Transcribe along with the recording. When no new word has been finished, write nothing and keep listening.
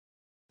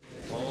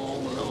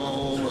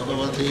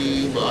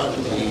Shri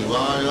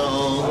Vasudevaya.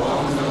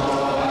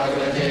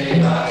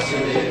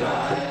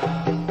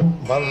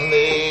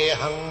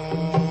 Vandeham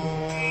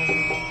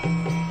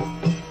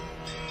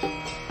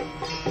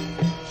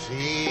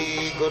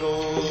Shri Guru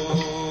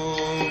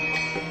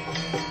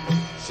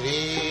Shri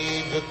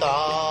Juta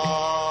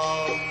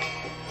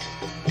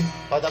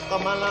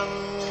Padakamalam.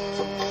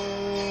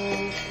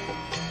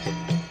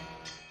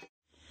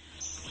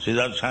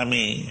 Siddhartha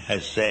Swami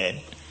has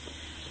said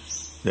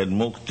that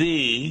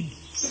Mukti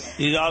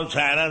is also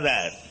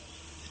another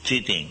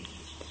cheating.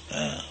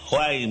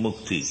 Why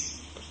Mukti?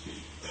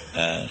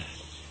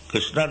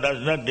 Krishna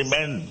does not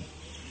demand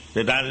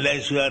that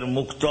unless you are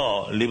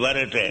mukta,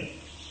 liberated,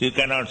 you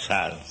cannot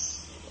serve.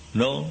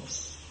 No,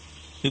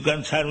 you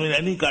can serve in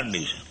any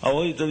condition.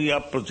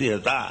 Avaitariya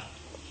pratihata.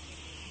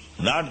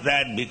 Not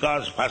that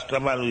because first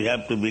of all we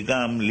have to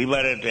become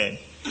liberated.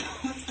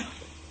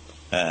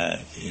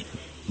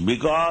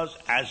 Because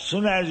as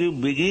soon as you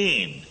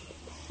begin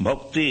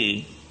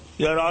bhakti,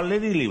 you are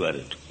already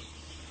liberated.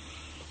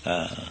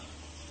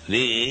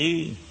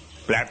 The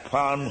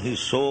platform is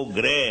so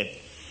great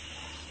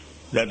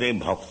that a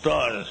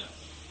bhakta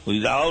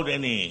without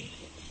any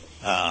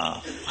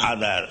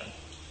other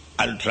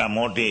ultra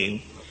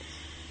motive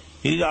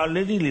is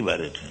already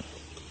liberated.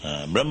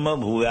 Brahma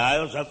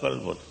bhuvaya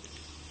sakalpata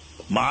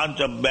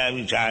manchabhya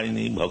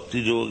vicharini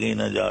bhakti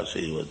yogena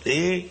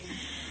jasevate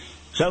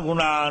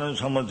sagunan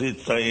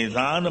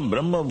samatitvayetan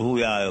brahma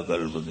bhuvaya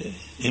kalpate.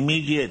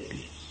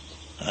 Immediately.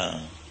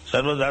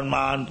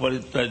 Sarvadharman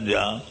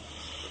parityajya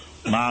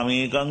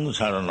mamekang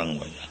saranang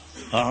vaja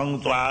aham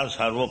tva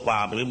sarva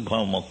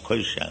papibhya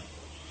mokkhasya.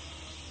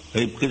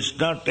 If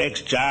Krishna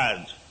takes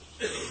charge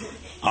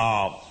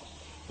of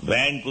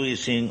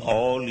vanquishing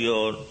all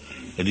your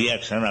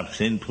reaction of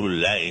sinful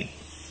life,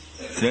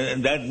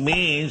 then that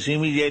means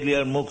immediately you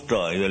are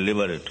mukta, you are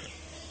liberated.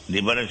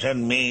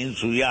 Liberation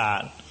means we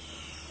are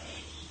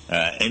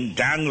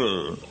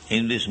entangled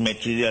in this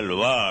material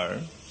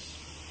world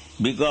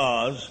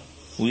because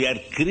we are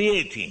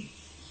creating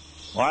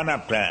one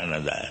after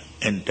another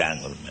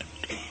entanglement.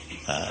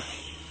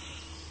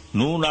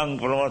 Nunang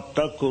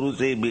pravatta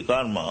kurute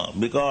vikarma,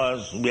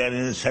 because we are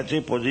in such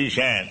a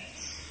position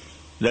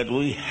that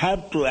we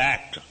have to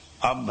act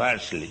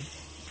obviously,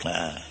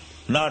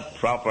 not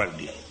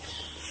properly.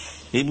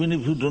 Even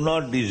if you do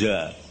not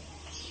deserve,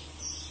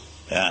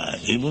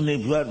 even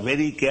if you are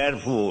very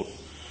careful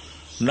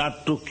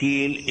not to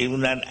kill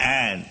even an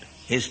ant,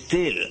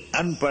 still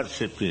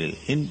imperceptibly,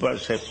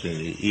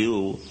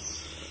 you,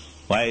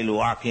 while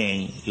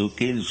walking, you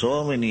kill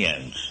so many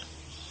ants.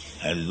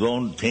 And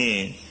don't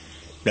think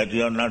that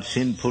you are not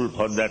sinful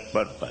for that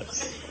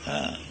purpose.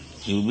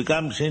 You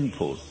become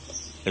sinful,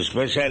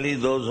 especially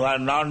those who are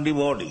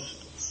non-devotees.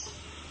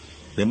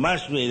 They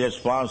must be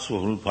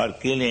responsible for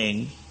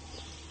killing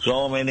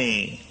so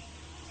many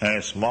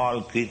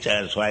small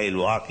creatures while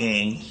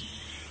walking,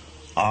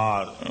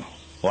 or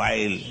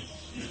while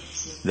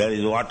there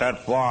is water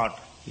pot.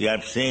 You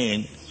have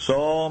seen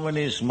so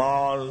many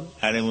small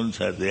animals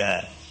are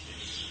there.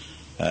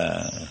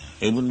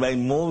 Even by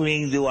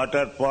moving the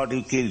water pot,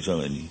 you kill so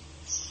many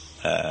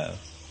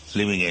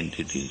living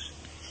entities.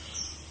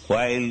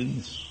 While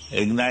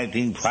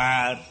igniting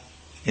fire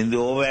in the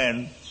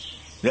oven,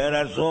 there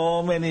are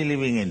so many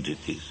living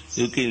entities.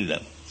 You kill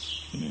them.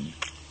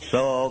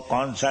 So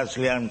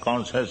consciously,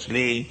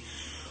 unconsciously,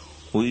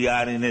 we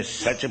are in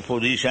such a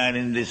position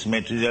in this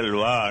material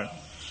world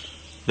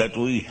that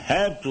we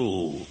have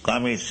to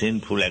commit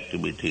sinful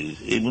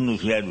activities, even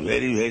if we are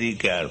very, very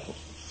careful.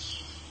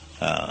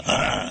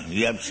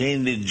 You have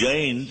seen the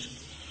Jains,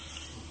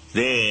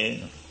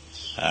 they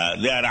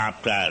are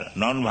after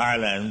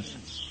non-violence.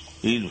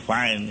 You'll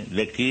find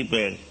they keep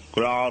a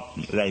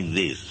cloth like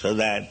this so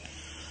that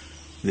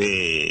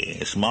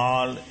the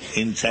small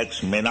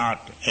insects may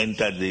not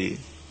enter the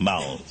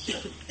mouth.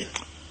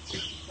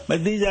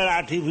 But these are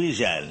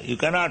artificial. You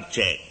cannot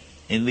check.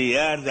 In the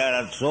air there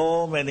are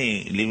so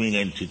many living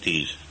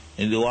entities.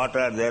 In the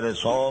water there are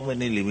so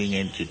many living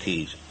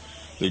entities.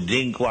 You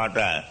drink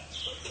water,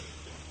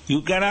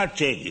 you cannot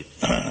check it.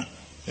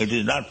 It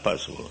is not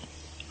possible.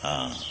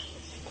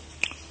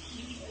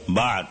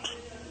 But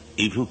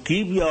if you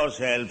keep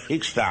yourself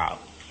fixed up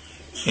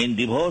in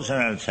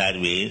devotional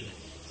service,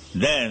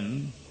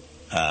 then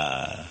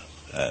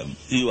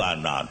you are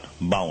not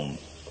bound.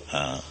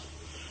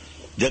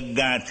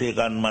 Jaggate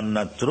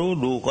karmannatru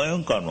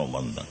dukayam karma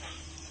bandhana.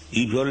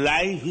 If your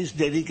life is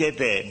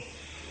dedicated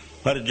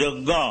for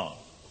jagga,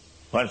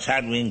 for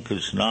serving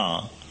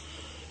Krishna,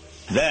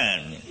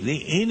 then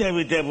the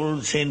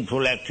inevitable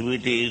sinful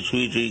activities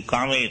which we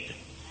commit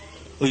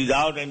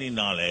without any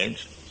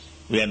knowledge,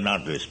 we are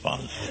not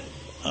responsible.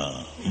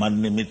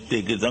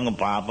 Vanimedia kitang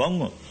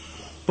papam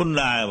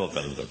punnayava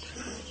kalkate.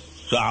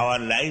 So our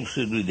life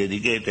should be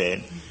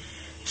dedicated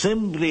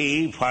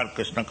simply for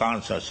Krishna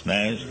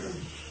consciousness,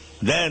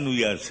 then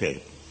we are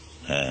safe.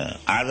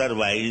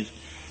 Otherwise,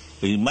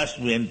 we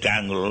must be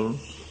entangled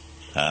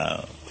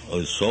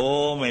with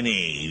so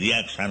many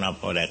reaction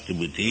of our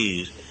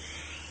activities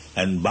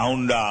and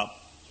bound up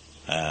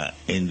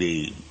in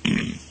the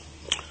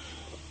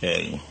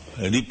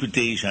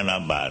repetition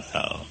of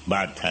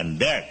birth and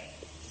death.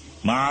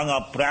 Mang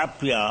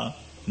aprapya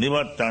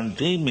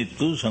nivartanti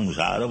mittu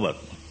samsaravat.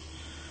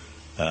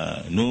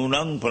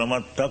 Nunang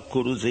pramatta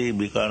kuruse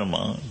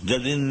vikarma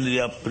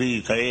jadindriya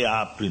pritaye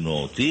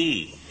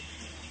aprinoti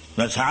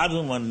na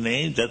sadhu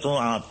manne jato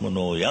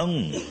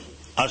atmanoyam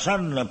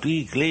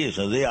asannapi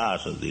klesa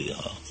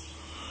deyasadeha.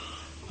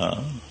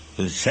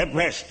 The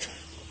safest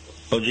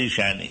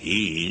position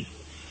is,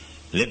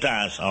 let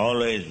us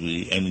always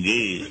be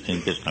engaged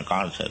in Krishna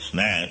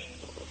consciousness,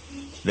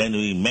 then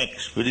we make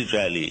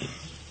spiritually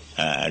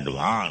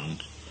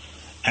advanced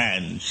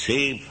and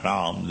safe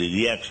from the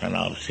reaction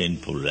of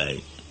sinful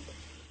life.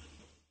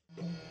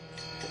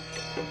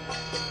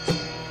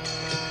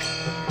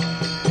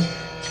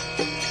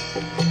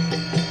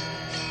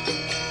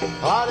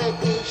 Hare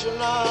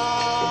Krishna,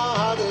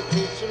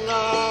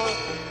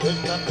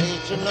 Krishna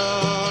Krishna,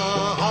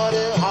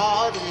 Hare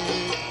Hare,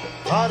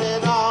 Hare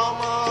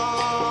Rama,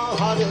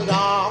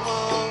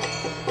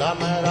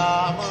 Rama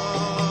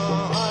Rama.